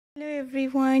Hello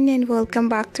everyone and welcome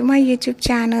back to my YouTube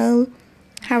channel.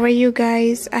 How are you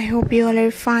guys? I hope you all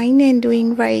are fine and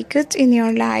doing very good in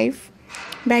your life.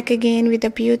 Back again with a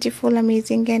beautiful,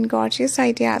 amazing and gorgeous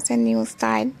ideas and new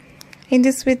style. In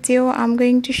this video, I'm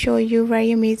going to show you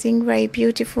very amazing, very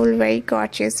beautiful, very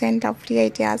gorgeous and lovely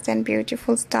ideas and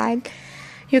beautiful style.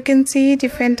 You can see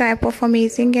different type of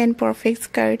amazing and perfect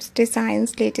skirts,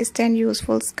 designs, latest and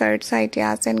useful skirts,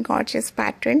 ideas and gorgeous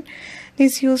pattern.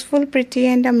 These useful, pretty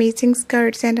and amazing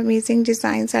skirts and amazing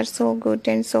designs are so good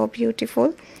and so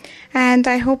beautiful. And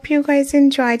I hope you guys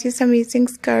enjoy these amazing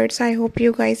skirts. I hope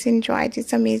you guys enjoy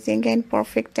these amazing and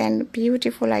perfect and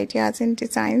beautiful ideas and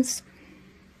designs.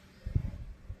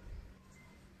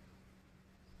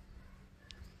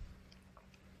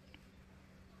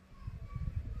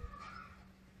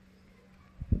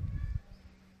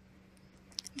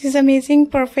 These amazing,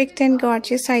 perfect and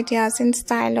gorgeous ideas in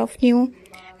style of new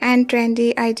and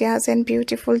trendy ideas and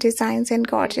beautiful designs and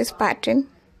gorgeous pattern.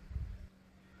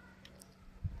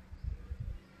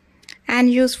 And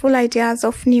useful ideas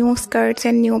of new skirts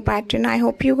and new pattern. I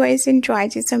hope you guys enjoy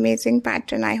this amazing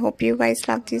pattern. I hope you guys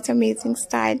love this amazing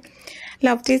style.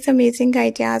 Love these amazing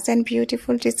ideas and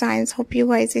beautiful designs. Hope you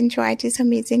guys enjoy this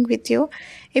amazing video.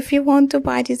 If you want to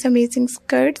buy these amazing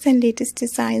skirts and latest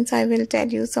designs, I will tell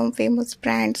you some famous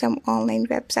brands, some online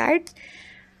websites.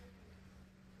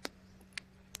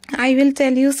 I will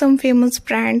tell you some famous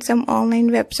brands, some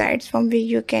online websites from where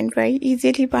you can very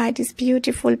easily buy these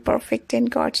beautiful, perfect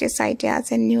and gorgeous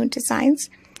ideas and new designs.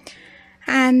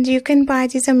 And you can buy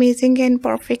these amazing and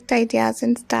perfect ideas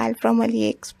and style from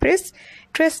AliExpress,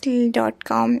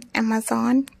 Trustlily.com,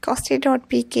 Amazon,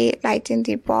 Coste.pk, Light in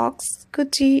the Box,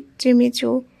 Gucci, Jimmy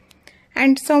Choo,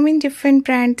 and so many different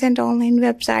brands and online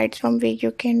websites from where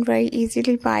you can very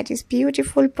easily buy these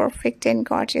beautiful, perfect and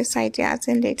gorgeous ideas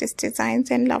and latest designs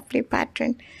and lovely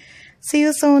pattern. See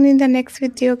you soon in the next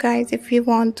video guys. If you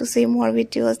want to see more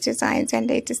videos, designs and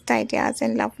latest ideas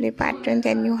and lovely pattern,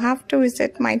 then you have to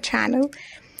visit my channel.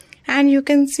 And you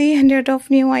can see hundreds of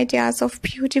new ideas of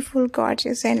beautiful,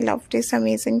 gorgeous and love this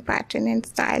amazing pattern and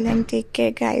style. And take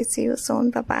care guys. See you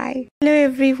soon. Bye bye. Hello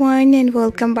everyone and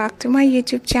welcome back to my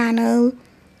YouTube channel.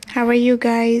 How are you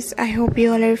guys? I hope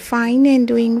you all are fine and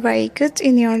doing very good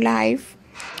in your life.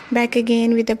 Back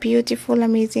again with a beautiful,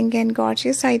 amazing and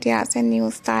gorgeous ideas and new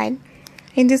style.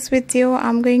 In this video,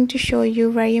 I'm going to show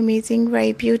you very amazing,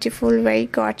 very beautiful, very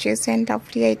gorgeous and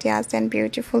lovely ideas and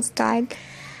beautiful style.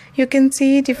 You can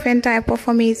see different type of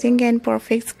amazing and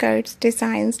perfect skirts,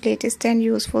 designs, latest and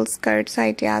useful skirts,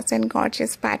 ideas and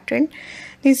gorgeous pattern.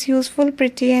 These useful,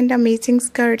 pretty and amazing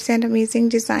skirts and amazing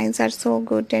designs are so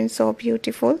good and so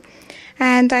beautiful.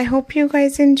 And I hope you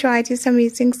guys enjoy these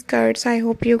amazing skirts. I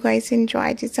hope you guys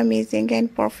enjoy these amazing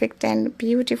and perfect and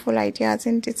beautiful ideas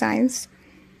and designs.